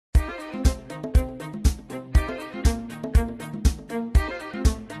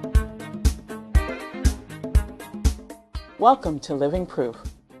Welcome to Living Proof,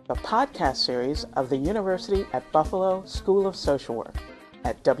 the podcast series of the University at Buffalo School of Social Work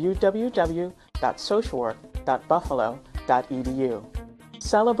at www.socialwork.buffalo.edu,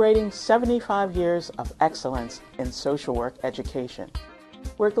 celebrating 75 years of excellence in social work education.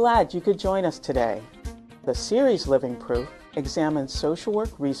 We're glad you could join us today. The series Living Proof examines social work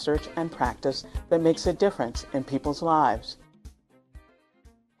research and practice that makes a difference in people's lives.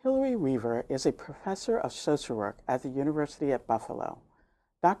 Hilary Weaver is a professor of social work at the University at Buffalo.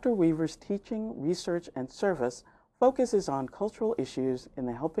 Dr. Weaver's teaching, research, and service focuses on cultural issues in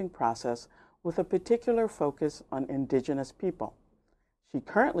the helping process with a particular focus on Indigenous people. She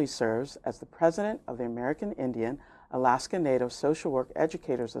currently serves as the president of the American Indian Alaska Native Social Work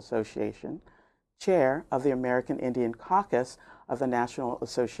Educators Association, chair of the American Indian Caucus of the National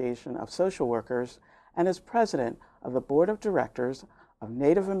Association of Social Workers, and is president of the Board of Directors of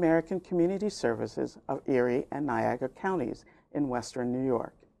Native American Community Services of Erie and Niagara counties in western New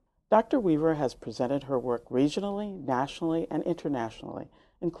York. Dr. Weaver has presented her work regionally, nationally, and internationally,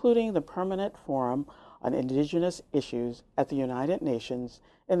 including the Permanent Forum on Indigenous Issues at the United Nations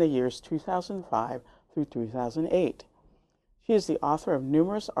in the years 2005 through 2008. She is the author of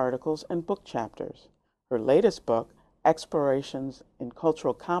numerous articles and book chapters. Her latest book, Explorations in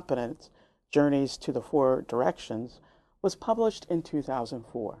Cultural Competence, Journeys to the Four Directions, was published in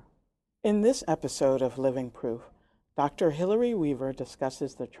 2004. In this episode of Living Proof, Dr. Hilary Weaver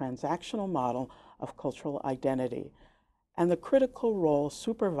discusses the transactional model of cultural identity and the critical role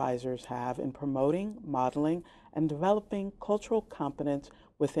supervisors have in promoting, modeling, and developing cultural competence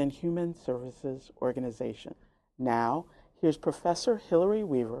within human services organizations. Now, here's Professor Hilary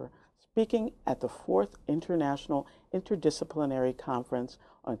Weaver speaking at the 4th International Interdisciplinary Conference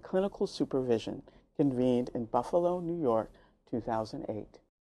on Clinical Supervision, convened in Buffalo, New York, 2008.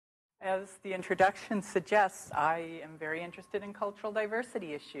 As the introduction suggests, I am very interested in cultural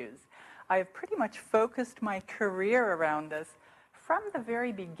diversity issues. I have pretty much focused my career around this from the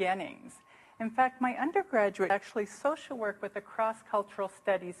very beginnings. In fact, my undergraduate actually social work with a cross-cultural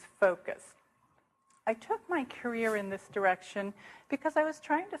studies focus. I took my career in this direction because I was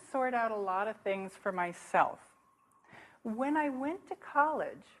trying to sort out a lot of things for myself. When I went to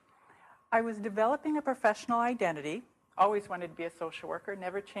college, I was developing a professional identity, always wanted to be a social worker,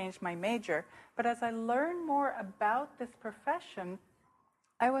 never changed my major, but as I learned more about this profession,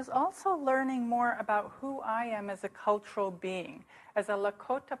 I was also learning more about who I am as a cultural being, as a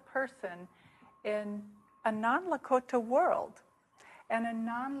Lakota person in a non-Lakota world and a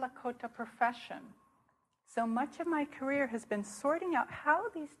non-Lakota profession. So much of my career has been sorting out how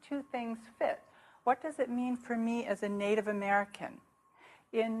these two things fit. What does it mean for me as a Native American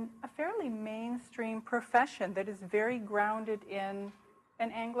in a fairly mainstream profession that is very grounded in an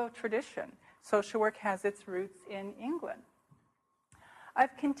Anglo tradition? Social work has its roots in England.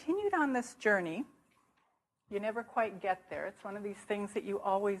 I've continued on this journey. You never quite get there. It's one of these things that you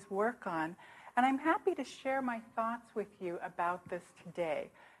always work on. And I'm happy to share my thoughts with you about this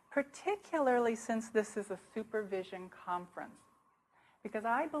today, particularly since this is a supervision conference, because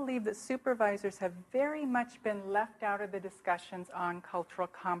I believe that supervisors have very much been left out of the discussions on cultural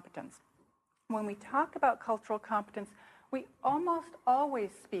competence. When we talk about cultural competence, we almost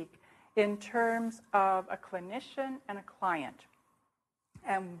always speak in terms of a clinician and a client.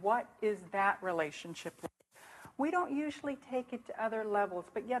 And what is that relationship like? We don't usually take it to other levels,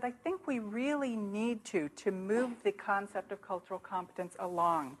 but yet I think we really need to move the concept of cultural competence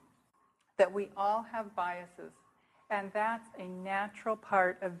along, that we all have biases. And that's a natural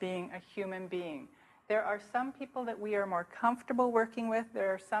part of being a human being. There are some people that we are more comfortable working with.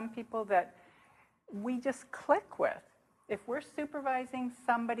 There are some people that we just click with. If we're supervising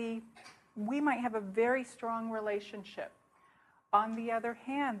somebody, we might have a very strong relationship. On the other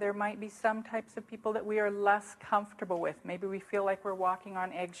hand, there might be some types of people that we are less comfortable with. Maybe we feel like we're walking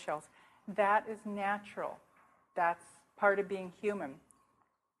on eggshells. That is natural. That's part of being human.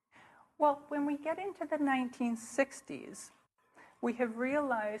 Well, when we get into the 1960s, we have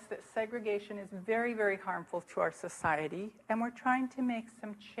realized that segregation is very, very harmful to our society, and we're trying to make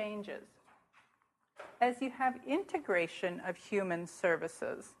some changes. As you have integration of human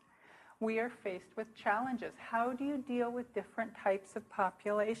services, we are faced with challenges. How do you deal with different types of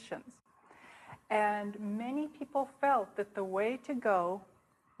populations? And many people felt that the way to go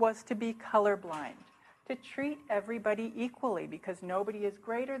was to be colorblind, to treat everybody equally, because nobody is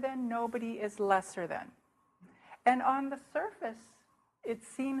greater than, nobody is lesser than. And on the surface, it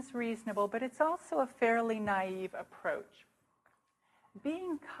seems reasonable, but it's also a fairly naive approach.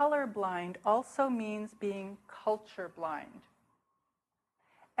 Being colorblind also means being culture blind.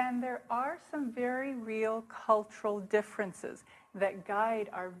 And there are some very real cultural differences that guide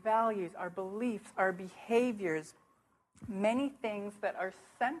our values, our beliefs, our behaviors, many things that are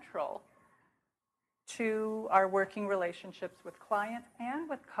central to our working relationships with clients and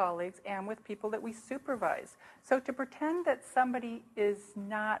with colleagues and with people that we supervise. So to pretend that somebody is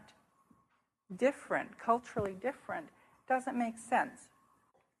not different, culturally different, doesn't make sense.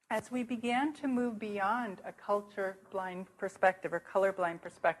 As we began to move beyond a culture-blind perspective or color-blind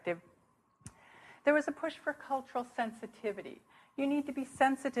perspective, there was a push for cultural sensitivity. You need to be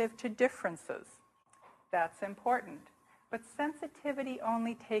sensitive to differences. That's important. But sensitivity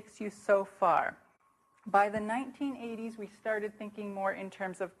only takes you so far. By the 1980s, we started thinking more in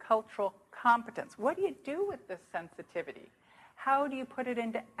terms of cultural competence. What do you do with this sensitivity? How do you put it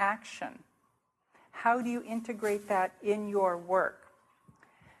into action? How do you integrate that in your work?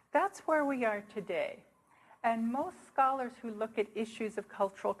 That's where we are today. And most scholars who look at issues of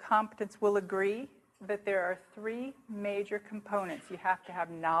cultural competence will agree that there are three major components. You have to have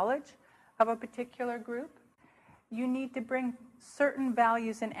knowledge of a particular group. You need to bring certain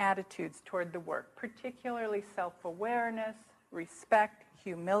values and attitudes toward the work, particularly self-awareness, respect,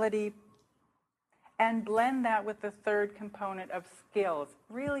 humility, and blend that with the third component of skills,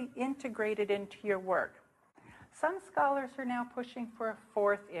 really integrate it into your work. Some scholars are now pushing for a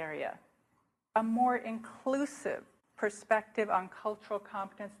fourth area, a more inclusive perspective on cultural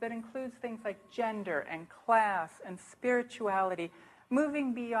competence that includes things like gender and class and spirituality,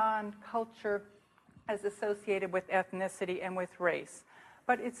 moving beyond culture as associated with ethnicity and with race.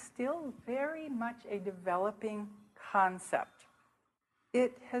 But it's still very much a developing concept.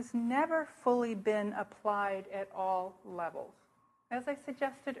 It has never fully been applied at all levels. As I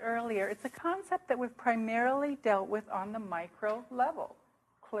suggested earlier, it's a concept that we've primarily dealt with on the micro level,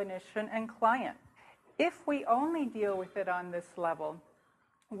 clinician and client. If we only deal with it on this level,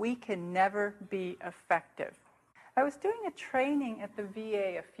 we can never be effective. I was doing a training at the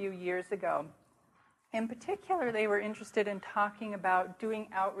VA a few years ago. In particular, they were interested in talking about doing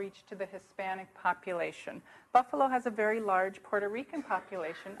outreach to the Hispanic population. Buffalo has a very large Puerto Rican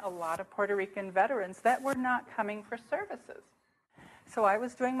population, a lot of Puerto Rican veterans that were not coming for services. So I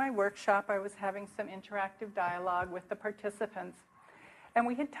was doing my workshop, I was having some interactive dialogue with the participants, and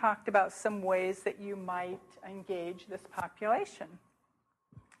we had talked about some ways that you might engage this population.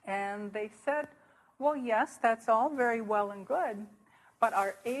 And they said, well, yes, that's all very well and good, but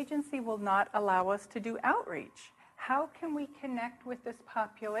our agency will not allow us to do outreach. How can we connect with this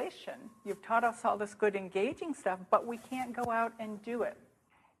population? You've taught us all this good engaging stuff, but we can't go out and do it.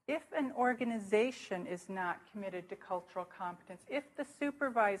 If an organization is not committed to cultural competence, if the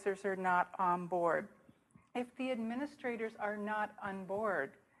supervisors are not on board, if the administrators are not on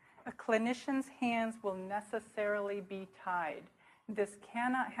board, a clinician's hands will necessarily be tied. This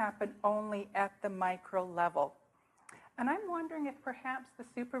cannot happen only at the micro level. And I'm wondering if perhaps the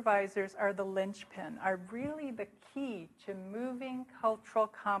supervisors are the linchpin, are really the key to moving cultural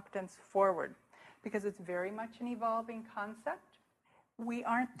competence forward, because it's very much an evolving concept. We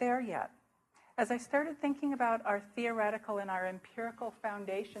aren't there yet. As I started thinking about our theoretical and our empirical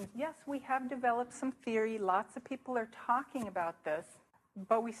foundations, yes, we have developed some theory. Lots of people are talking about this,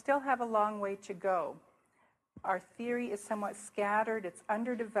 but we still have a long way to go. Our theory is somewhat scattered, it's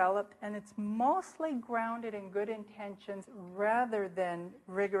underdeveloped, and it's mostly grounded in good intentions rather than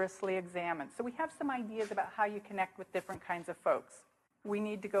rigorously examined. So we have some ideas about how you connect with different kinds of folks. We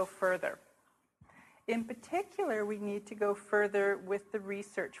need to go further. In particular, we need to go further with the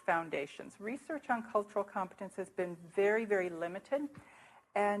research foundations. Research on cultural competence has been very, very limited,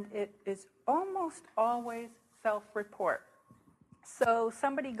 and it is almost always self-report. So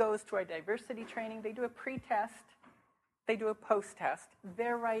somebody goes to our diversity training, they do a pre-test, they do a post-test,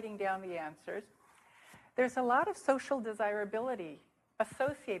 they're writing down the answers. There's a lot of social desirability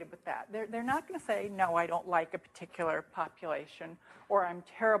associated with that. They're not going to say, no, I don't like a particular population, or I'm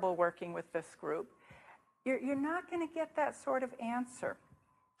terrible working with this group. You're not going to get that sort of answer.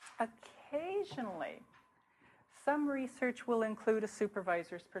 Occasionally, some research will include a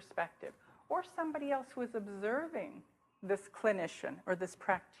supervisor's perspective, or somebody else who is observing this clinician or this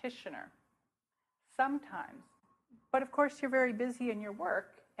practitioner. Sometimes. But of course, you're very busy in your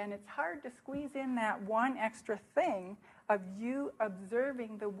work, and it's hard to squeeze in that one extra thing of you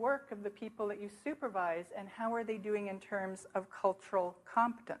observing the work of the people that you supervise and how are they doing in terms of cultural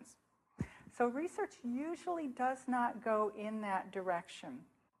competence. So research usually does not go in that direction.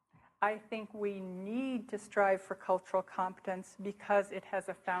 I think we need to strive for cultural competence because it has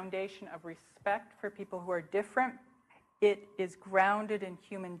a foundation of respect for people who are different. It is grounded in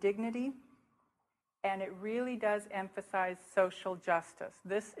human dignity. And it really does emphasize social justice.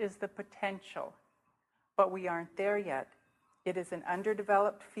 This is the potential, but we aren't there yet. It is an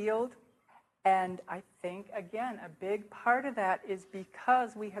underdeveloped field, and I think, again, a big part of that is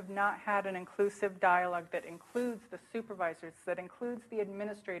because we have not had an inclusive dialogue that includes the supervisors, that includes the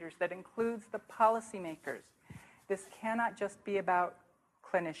administrators, that includes the policymakers. This cannot just be about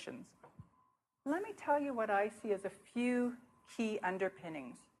clinicians. Let me tell you what I see as a few key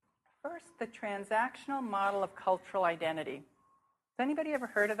underpinnings. First, the transactional model of cultural identity. Has anybody ever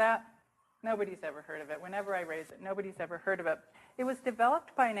heard of that? Nobody's ever heard of it. Whenever I raise it, nobody's ever heard of it. It was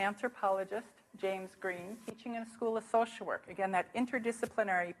developed by an anthropologist, James Green, teaching in a school of social work. Again, that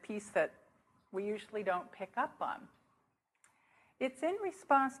interdisciplinary piece that we usually don't pick up on. It's in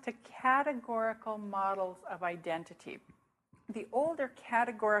response to categorical models of identity. The older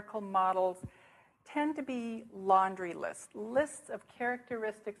categorical models tend to be laundry lists, lists of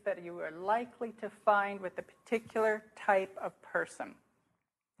characteristics that you are likely to find with a particular type of person.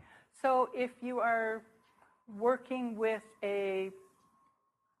 So if you are working with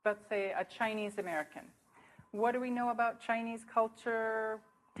let's say a Chinese American, what do we know about Chinese culture?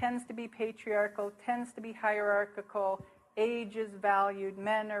 Tends to be patriarchal, tends to be hierarchical, age is valued,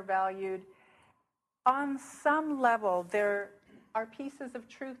 men are valued. On some level, there are pieces of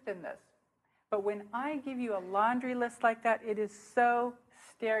truth in this. But when I give you a laundry list like that, it is so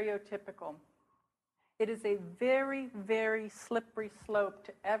stereotypical. It is a very, very slippery slope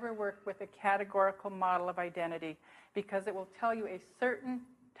to ever work with a categorical model of identity because it will tell you a certain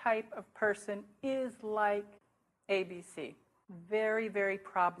type of person is like ABC. Very, very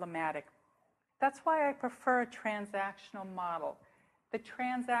problematic. That's why I prefer a transactional model. The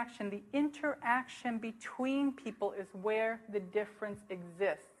transaction, the interaction between people is where the difference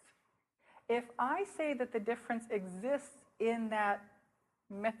exists. If I say that the difference exists in that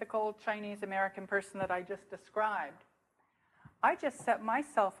mythical Chinese American person that I just described, I just set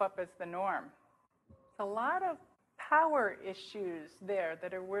myself up as the norm. It's a lot of power issues there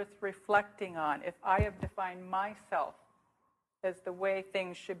that are worth reflecting on if I have defined myself as the way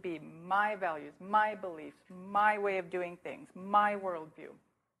things should be, my values, my beliefs, my way of doing things, my worldview.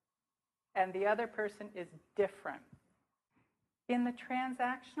 And the other person is different. In the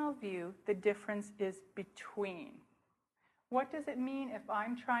transactional view, the difference is between. What does it mean if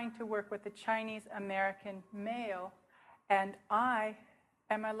I'm trying to work with a Chinese American male and I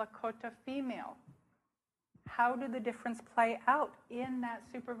am a Lakota female? How do the difference play out in that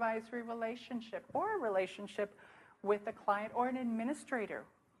supervisory relationship or a relationship with a client or an administrator?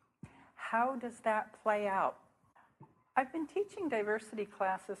 How does that play out? I've been teaching diversity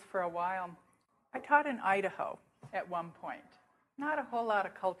classes for a while. I taught in Idaho at one point. Not a whole lot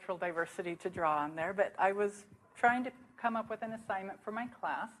of cultural diversity to draw on there, but I was trying to come up with an assignment for my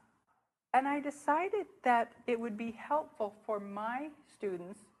class. And I decided that it would be helpful for my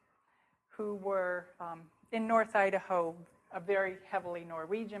students who were in North Idaho, a very heavily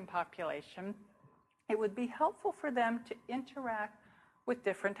Norwegian population. It would be helpful for them to interact with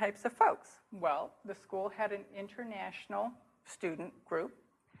different types of folks. Well, the school had an international student group,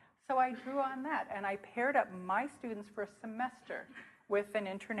 so I drew on that, and I paired up my students for a semester with an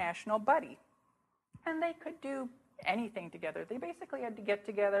international buddy. And they could do anything together. They basically had to get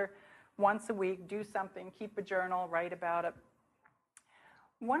together once a week, do something, keep a journal, write about it.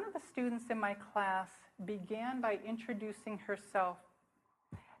 One of the students in my class began by introducing herself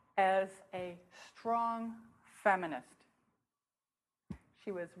as a strong feminist.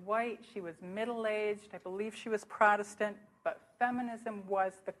 She was white, she was middle-aged, I believe she was Protestant, but feminism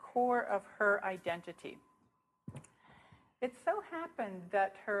was the core of her identity. It so happened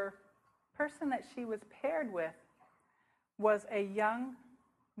that her person that she was paired with was a young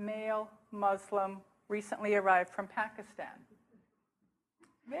male Muslim recently arrived from Pakistan.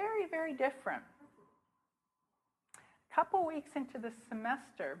 Very, very different. A couple weeks into the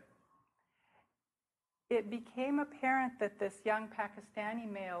semester, it became apparent that this young Pakistani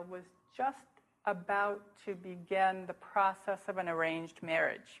male was just about to begin the process of an arranged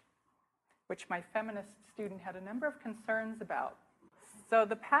marriage, which my feminist student had a number of concerns about. So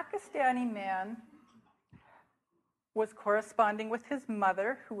the Pakistani man was corresponding with his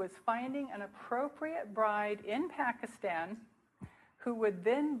mother, who was finding an appropriate bride in Pakistan, who would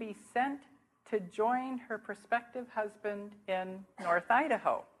then be sent to join her prospective husband in North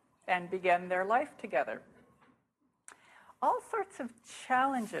Idaho and begin their life together. All sorts of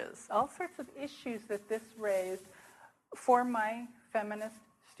challenges, all sorts of issues that this raised for my feminist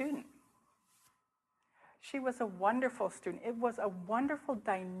student. She was a wonderful student. It was a wonderful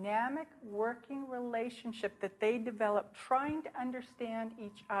dynamic working relationship that they developed trying to understand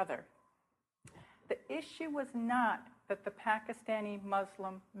each other. The issue was not that the Pakistani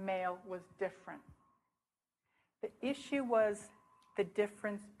Muslim male was different. The issue was the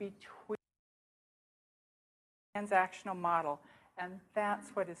difference between the transactional model, and that's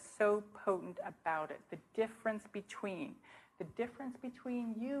what is so potent about it. The difference between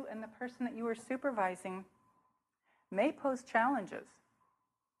you and the person that you are supervising may pose challenges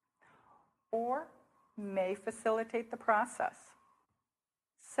or may facilitate the process.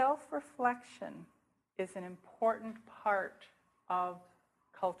 Self-reflection is an important part of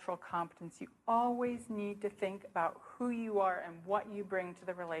cultural competence. You always need to think about who you are and what you bring to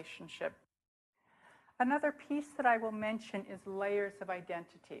the relationship. Another piece that I will mention is layers of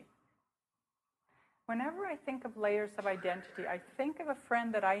identity. Whenever I think of layers of identity, I think of a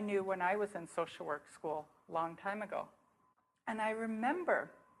friend that I knew when I was in social work school a long time ago. And I remember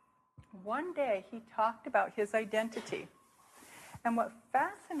one day he talked about his identity. And what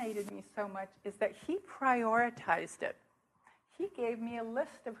fascinated me so much is that he prioritized it. He gave me a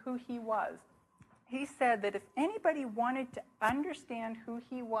list of who he was. He said that if anybody wanted to understand who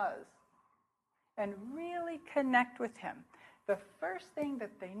he was and really connect with him, the first thing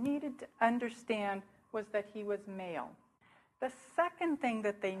that they needed to understand was that he was male. The second thing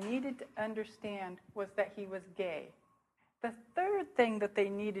that they needed to understand was that he was gay. The third thing that they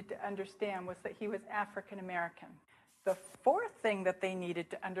needed to understand was that he was African American. The fourth thing that they needed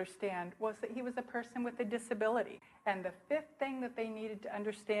to understand was that he was a person with a disability. And the fifth thing that they needed to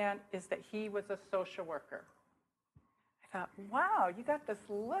understand is that he was a social worker. I thought, wow, you got this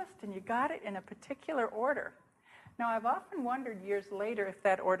list and you got it in a particular order. Now, I've often wondered years later if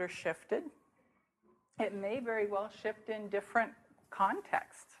that order shifted. It may very well shift in different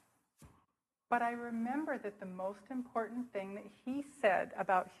contexts. But I remember that the most important thing that he said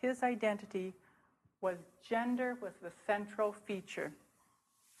about his identity was gender was the central feature.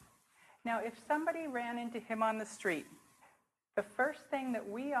 Now, if somebody ran into him on the street, the first thing that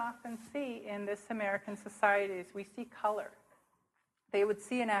we often see in this American society is we see color. They would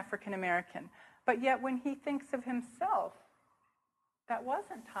see an African American. But yet when he thinks of himself, that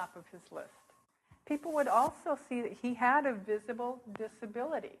wasn't top of his list. People would also see that he had a visible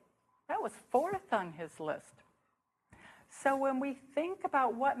disability. That was fourth on his list. So when we think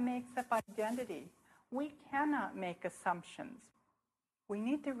about what makes up identity, we cannot make assumptions. We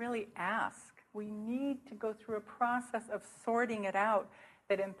need to really ask. We need to go through a process of sorting it out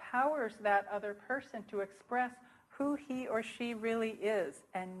that empowers that other person to express who he or she really is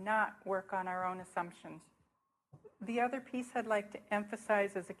and not work on our own assumptions. The other piece I'd like to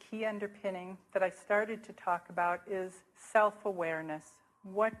emphasize as a key underpinning that I started to talk about is self-awareness.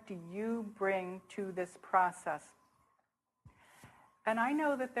 What do you bring to this process? And I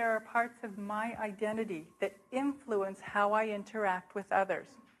know that there are parts of my identity that influence how I interact with others.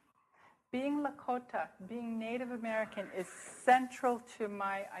 Being Lakota, being Native American is central to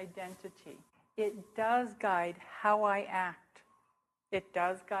my identity. It does guide how I act. It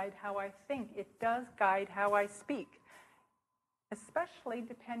does guide how I think. It does guide how I speak, especially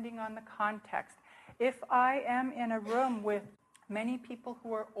depending on the context. If I am in a room with many people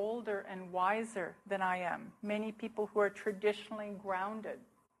who are older and wiser than I am, many people who are traditionally grounded,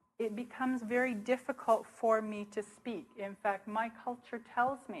 it becomes very difficult for me to speak. In fact, my culture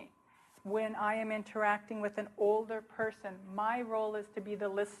tells me when I am interacting with an older person, my role is to be the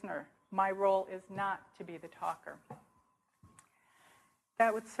listener. My role is not to be the talker.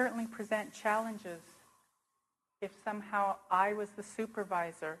 That would certainly present challenges if somehow I was the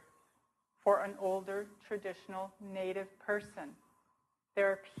supervisor for an older, traditional, Native person. There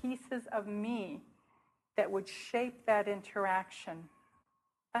are pieces of me that would shape that interaction.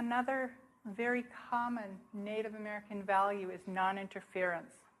 Another very common Native American value is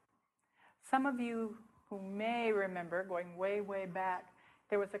non-interference. Some of you who may remember, going way, way back,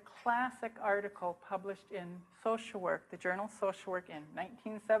 there was a classic article published in Social Work, the journal Social Work in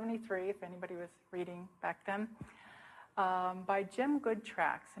 1973, if anybody was reading back then, by Jim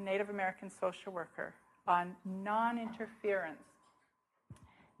Goodtrax, a Native American social worker, on non-interference.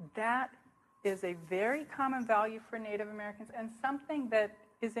 That is a very common value for Native Americans and something that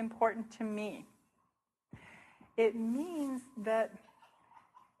is important to me. It means that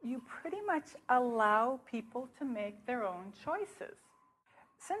you pretty much allow people to make their own choices.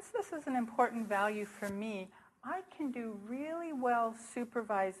 Since this is an important value for me, I can do really well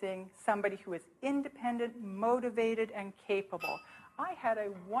supervising somebody who is independent, motivated, and capable. I had a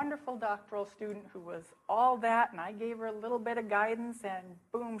wonderful doctoral student who was all that, and I gave her a little bit of guidance, and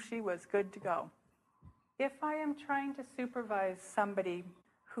boom, she was good to go. If I am trying to supervise somebody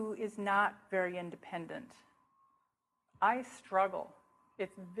who is not very independent, I struggle.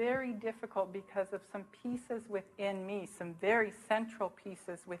 It's very difficult because of some pieces within me, some very central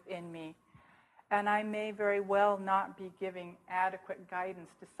pieces within me. And I may very well not be giving adequate guidance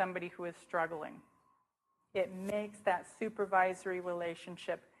to somebody who is struggling. It makes that supervisory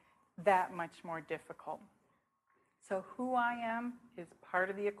relationship that much more difficult. So who I am is part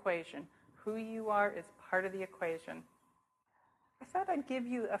of the equation. Who you are is part of the equation. I thought I'd give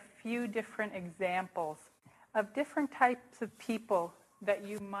you a few different examples of different types of people that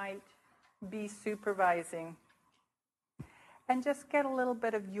you might be supervising, and just get a little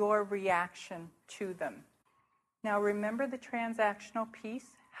bit of your reaction to them. Now remember the transactional piece.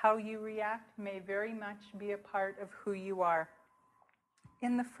 How you react may very much be a part of who you are.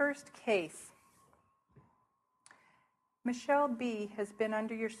 In the first case, Michelle B. has been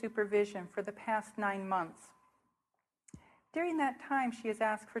under your supervision for the past 9 months. During that time, she has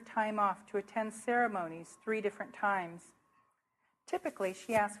asked for time off to attend ceremonies 3 different times. Typically,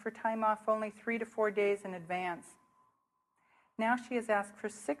 she asks for time off only 3 to 4 days in advance. Now she has asked for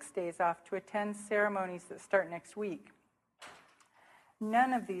 6 days off to attend ceremonies that start next week.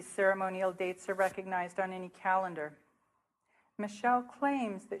 None of these ceremonial dates are recognized on any calendar. Michelle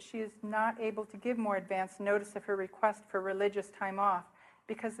claims that she is not able to give more advance notice of her request for religious time off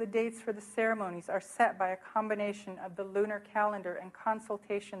because the dates for the ceremonies are set by a combination of the lunar calendar and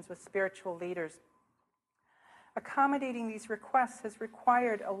consultations with spiritual leaders. Accommodating these requests has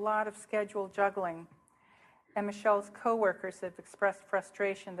required a lot of schedule juggling, and Michelle's co-workers have expressed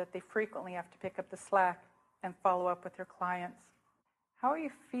frustration that they frequently have to pick up the slack and follow up with their clients. How are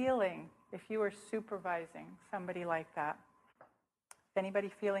you feeling if you were supervising somebody like that? Anybody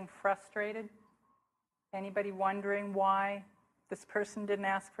feeling frustrated? Anybody wondering why this person didn't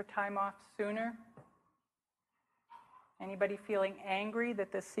ask for time off sooner? Anybody feeling angry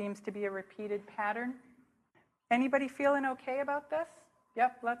that this seems to be a repeated pattern? Anybody feeling okay about this?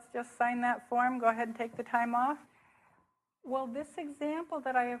 Yep, let's just sign that form, go ahead and take the time off. Well, this example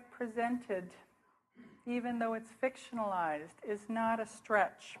that I have presented, even though it's fictionalized, is not a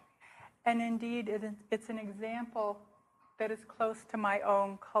stretch. And indeed, it's an example that is close to my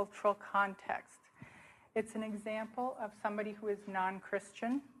own cultural context. It's an example of somebody who is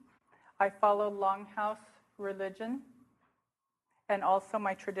non-Christian. I follow Longhouse religion and also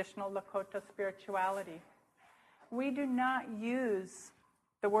my traditional Lakota spirituality. We do not use,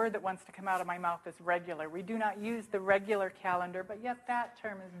 the word that wants to come out of my mouth is regular. We do not use the regular calendar, but yet that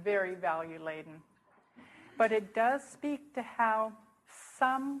term is very value-laden. But it does speak to how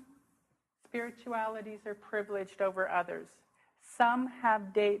some spiritualities are privileged over others. Some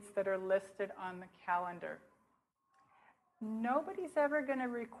have dates that are listed on the calendar. Nobody's ever going to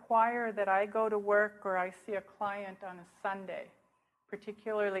require that I go to work or I see a client on a Sunday,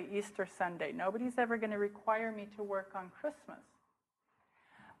 particularly Easter Sunday. Nobody's ever going to require me to work on Christmas.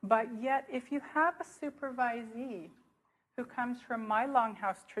 But yet, if you have a supervisee who comes from my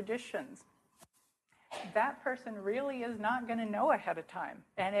Longhouse traditions, that person really is not going to know ahead of time.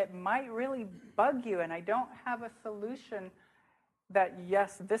 And it might really bug you, and I don't have a solution that,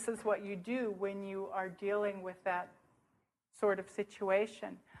 yes, this is what you do when you are dealing with that sort of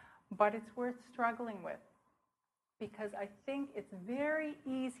situation. But it's worth struggling with, because I think it's very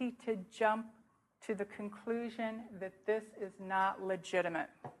easy to jump to the conclusion that this is not legitimate.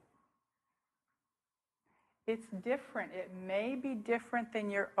 It's different. It may be different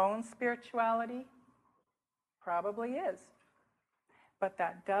than your own spirituality. Probably is. But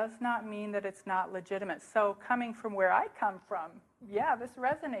that does not mean that it's not legitimate. So coming from where I come from, yeah, this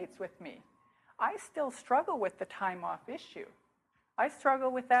resonates with me. I still struggle with the time off issue. I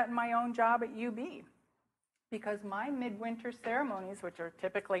struggle with that in my own job at UB, because my midwinter ceremonies, which are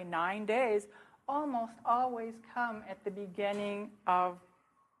typically 9 days, almost always come at the beginning of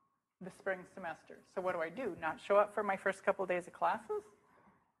the spring semester. So what do? Not show up for my first couple days of classes?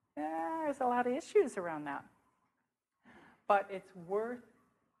 Yeah, there's a lot of issues around that. But it's worth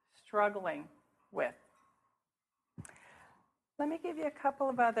struggling with. Let me give you a couple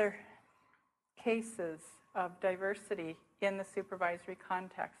of other cases of diversity in the supervisory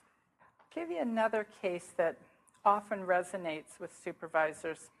context. I'll give you another case that often resonates with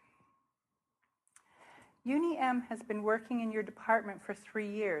supervisors. Uni M has been working in your department for 3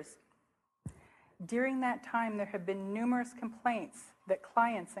 years. During that time, there have been numerous complaints that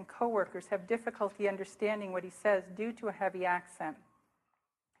clients and coworkers have difficulty understanding what he says due to a heavy accent.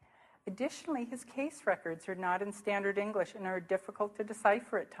 Additionally, his case records are not in standard English and are difficult to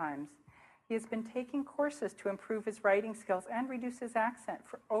decipher at times. He has been taking courses to improve his writing skills and reduce his accent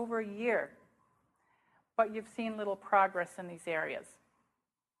for over a year. But you've seen little progress in these areas.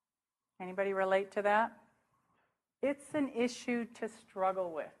 Anybody relate to that? It's an issue to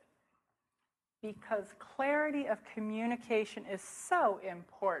struggle with because clarity of communication is so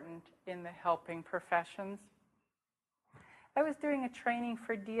important in the helping professions. I was doing a training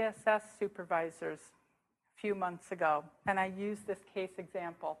for DSS supervisors a few months ago, and I used this case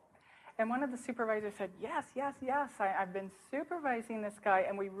example. And one of the supervisors said, yes, I've been supervising this guy,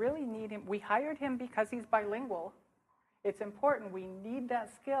 and we really need him. We hired him because he's bilingual. It's important. We need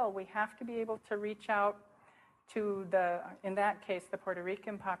that skill. We have to be able to reach out to in that case, the Puerto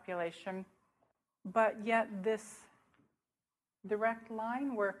Rican population. But yet this direct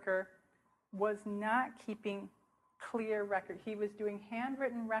line worker was not keeping clear record. He was doing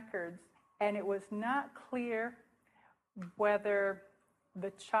handwritten records, and it was not clear whether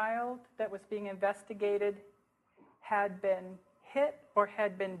the child that was being investigated had been hit or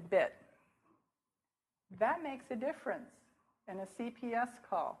had been bit. That makes a difference in a CPS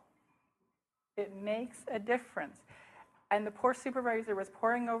call. It makes a difference. And the poor supervisor was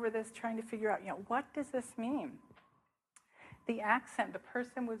poring over this, trying to figure out, what does this mean? The accent, the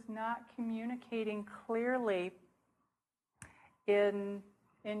person was not communicating clearly in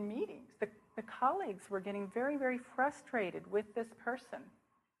meetings. The colleagues were getting very, very frustrated with this person.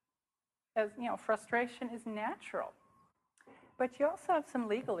 As frustration is natural. But you also have some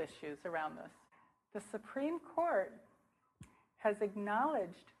legal issues around this. The Supreme Court has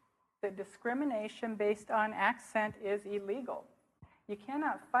acknowledged that discrimination based on accent is illegal. You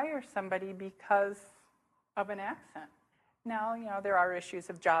cannot fire somebody because of an accent. Now, there are issues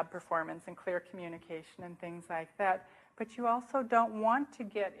of job performance and clear communication and things like that, but you also don't want to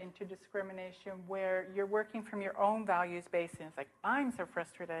get into discrimination where you're working from your own values base and it's like, I'm so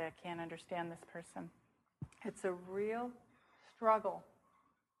frustrated I can't understand this person. It's a real struggle,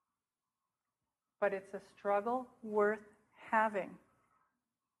 but it's a struggle worth having.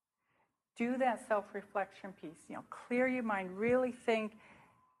 Do that self-reflection piece, clear your mind, really think,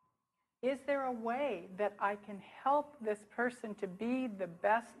 is there a way that I can help this person to be the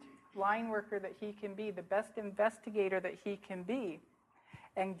best line worker that he can be, the best investigator that he can be,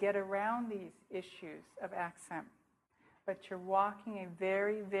 and get around these issues of accent? But you're walking a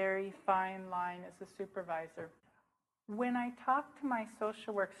very, very fine line as a supervisor. When I talk to my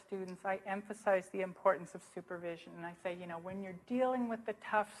social work students, I emphasize the importance of supervision. And I say, when you're dealing with the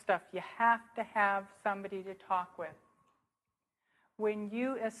tough stuff, you have to have somebody to talk with. When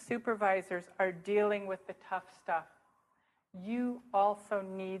you as supervisors are dealing with the tough stuff, you also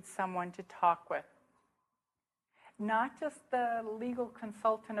need someone to talk with. Not just the legal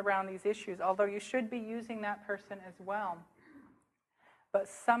consultant around these issues, although you should be using that person as well, but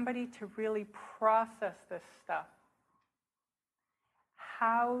somebody to really process this stuff.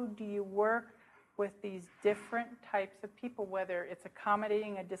 How do you work with these different types of people, whether it's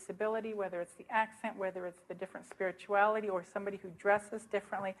accommodating a disability, whether it's the accent, whether it's the different spirituality, or somebody who dresses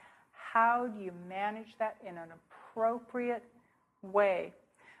differently? How do you manage that in an appropriate way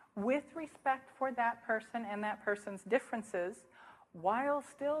with respect for that person and that person's differences, while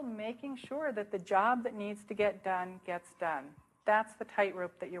still making sure that the job that needs to get done gets done? That's the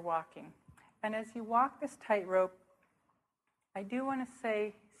tightrope that you're walking. And as you walk this tightrope, I do want to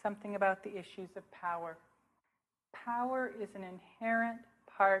say something about the issues of power. Power is an inherent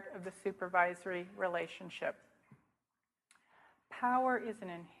part of the supervisory relationship. Power is an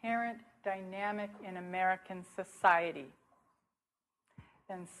inherent dynamic in American society.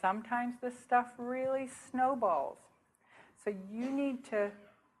 And sometimes this stuff really snowballs. So you need to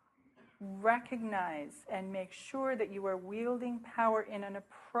recognize and make sure that you are wielding power in an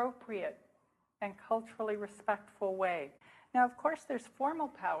appropriate and culturally respectful way. Now, of course, there's formal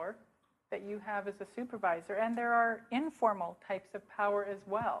power that you have as a supervisor, and there are informal types of power as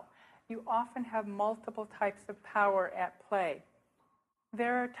well. You often have multiple types of power at play.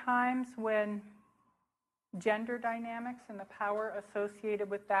 There are times when gender dynamics and the power associated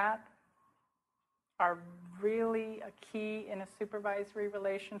with that are really a key in a supervisory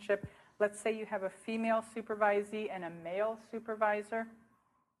relationship. Let's say you have a female supervisee and a male supervisor.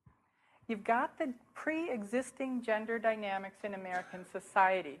 You've got the pre-existing gender dynamics in American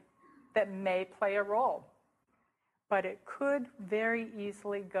society that may play a role, but it could very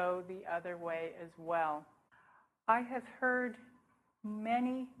easily go the other way as well. I have heard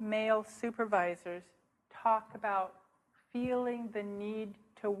many male supervisors talk about feeling the need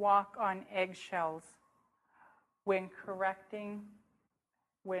to walk on eggshells when correcting,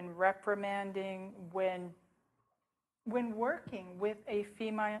 when reprimanding, when working with a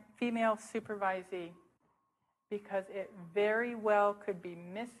female supervisee, because it very well could be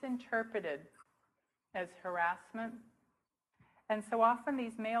misinterpreted as harassment, And so often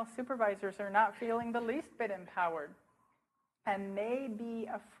these male supervisors are not feeling the least bit empowered and may be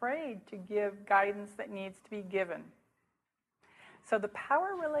afraid to give guidance that needs to be given. So the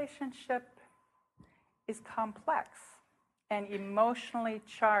power relationship is complex and emotionally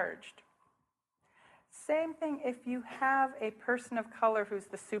charged. Same thing if you have a person of color who's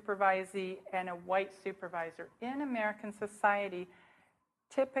the supervisee and a white supervisor. In American society,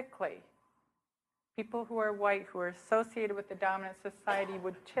 typically, people who are white, who are associated with the dominant society,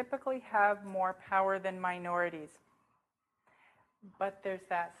 would typically have more power than minorities. But there's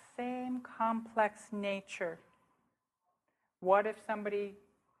that same complex nature. What if somebody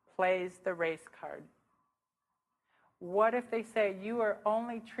plays the race card? What if they say, you are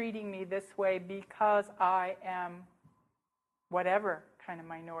only treating me this way because I am whatever kind of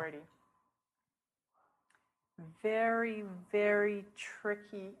minority? Very, very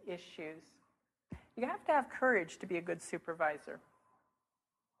tricky issues. You have to have courage to be a good supervisor.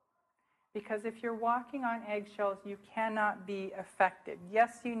 Because if you're walking on eggshells, you cannot be effective.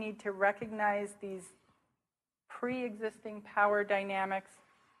 Yes, you need to recognize these pre-existing power dynamics.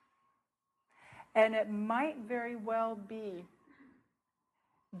 And it might very well be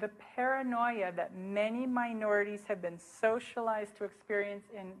the paranoia that many minorities have been socialized to experience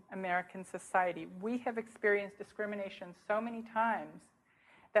in American society. We have experienced discrimination so many times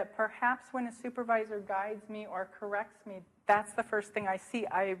that perhaps when a supervisor guides me or corrects me, that's the first thing I see.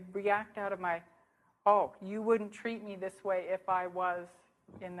 I react out of my, oh, you wouldn't treat me this way if I was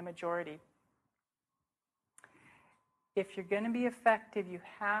in the majority. If you're going to be effective, you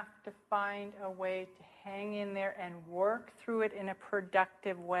have to find a way to hang in there and work through it in a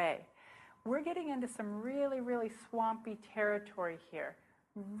productive way. We're getting into some really, really swampy territory here.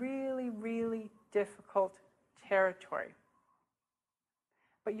 Really, really difficult territory.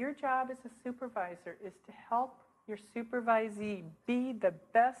 But your job as a supervisor is to help your supervisee be the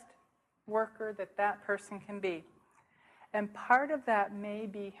best worker that that person can be. And part of that may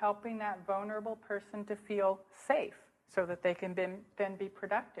be helping that vulnerable person to feel safe so that they can then be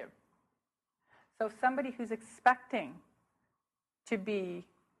productive. So somebody who's expecting to be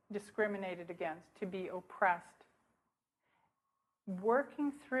discriminated against, to be oppressed,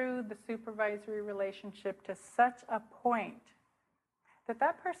 working through the supervisory relationship to such a point that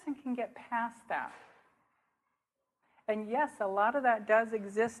that person can get past that. And yes, a lot of that does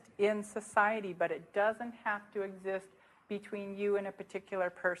exist in society, but it doesn't have to exist between you and a particular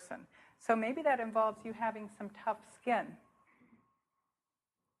person. So maybe that involves you having some tough skin,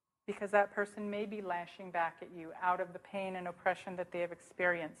 because that person may be lashing back at you out of the pain and oppression that they have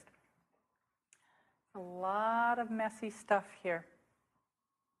experienced. A lot of messy stuff here.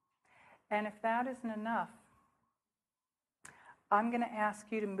 And if that isn't enough, I'm going to ask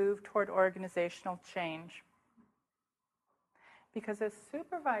you to move toward organizational change. Because as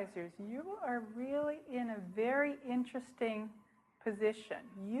supervisors, you are really in a very interesting position.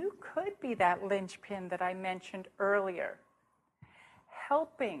 You could be that linchpin that I mentioned earlier,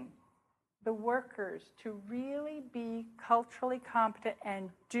 helping the workers to really be culturally competent and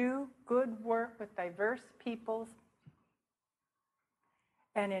do good work with diverse peoples.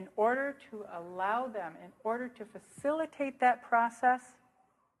 And in order to allow them, in order to facilitate that process,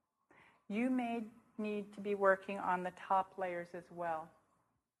 you may need to be working on the top layers as well.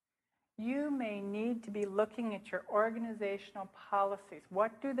 You may need to be looking at your organizational policies.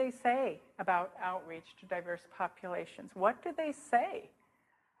 What do they say about outreach to diverse populations? What do they say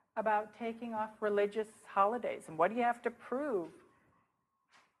about taking off religious holidays? And what do you have to prove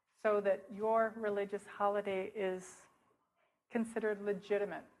so that your religious holiday is considered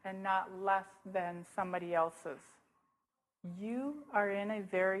legitimate and not less than somebody else's? You are in a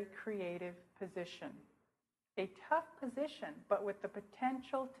very creative position. A tough position, but with the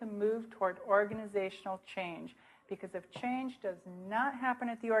potential to move toward organizational change. Because if change does not happen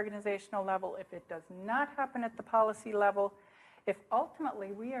at the organizational level, if it does not happen at the policy level, if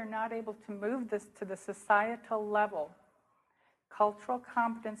ultimately we are not able to move this to the societal level, cultural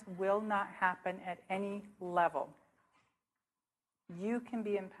competence will not happen at any level. You can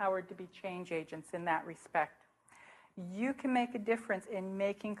be empowered to be change agents in that respect. You can make a difference in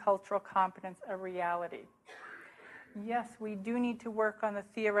making cultural competence a reality. Yes, we do need to work on the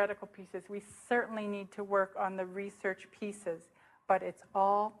theoretical pieces. We certainly need to work on the research pieces, but it's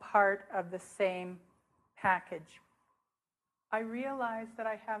all part of the same package. I realize that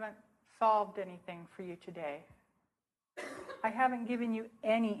I haven't solved anything for you today. I haven't given you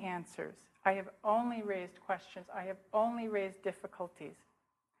any answers. I have only raised questions. I have only raised difficulties.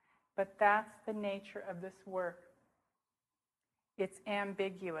 But that's the nature of this work. It's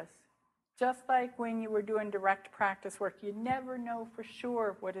ambiguous. Just like when you were doing direct practice work, you never know for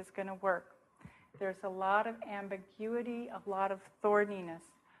sure what is going to work. There's a lot of ambiguity, a lot of thorniness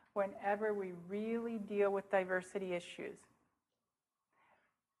whenever we really deal with diversity issues.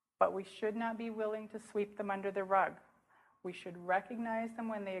 But we should not be willing to sweep them under the rug. We should recognize them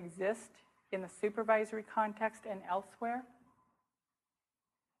when they exist in the supervisory context and elsewhere.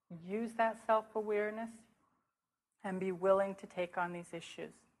 Use that self-awareness and be willing to take on these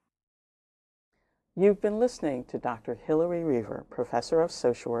issues. You've been listening to Dr. Hilary Weaver, Professor of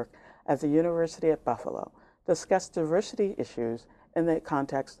Social Work at the University at Buffalo, discuss diversity issues in the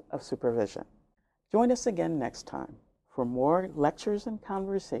context of supervision. Join us again next time for more lectures and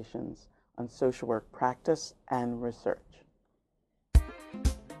conversations on social work practice and research.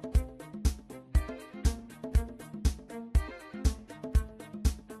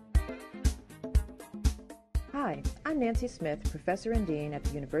 Hi, I'm Nancy Smith, Professor and Dean at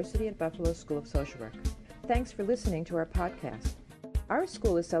the University at Buffalo School of Social Work. Thanks for listening to our podcast. Our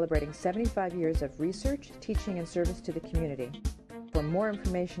school is celebrating 75 years of research, teaching, and service to the community. For more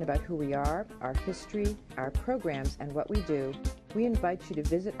information about who we are, our history, our programs, and what we do, we invite you to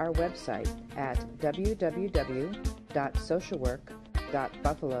visit our website at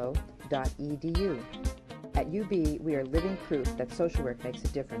www.socialwork.buffalo.edu. At UB, we are living proof that social work makes a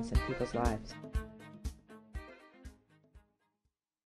difference in people's lives.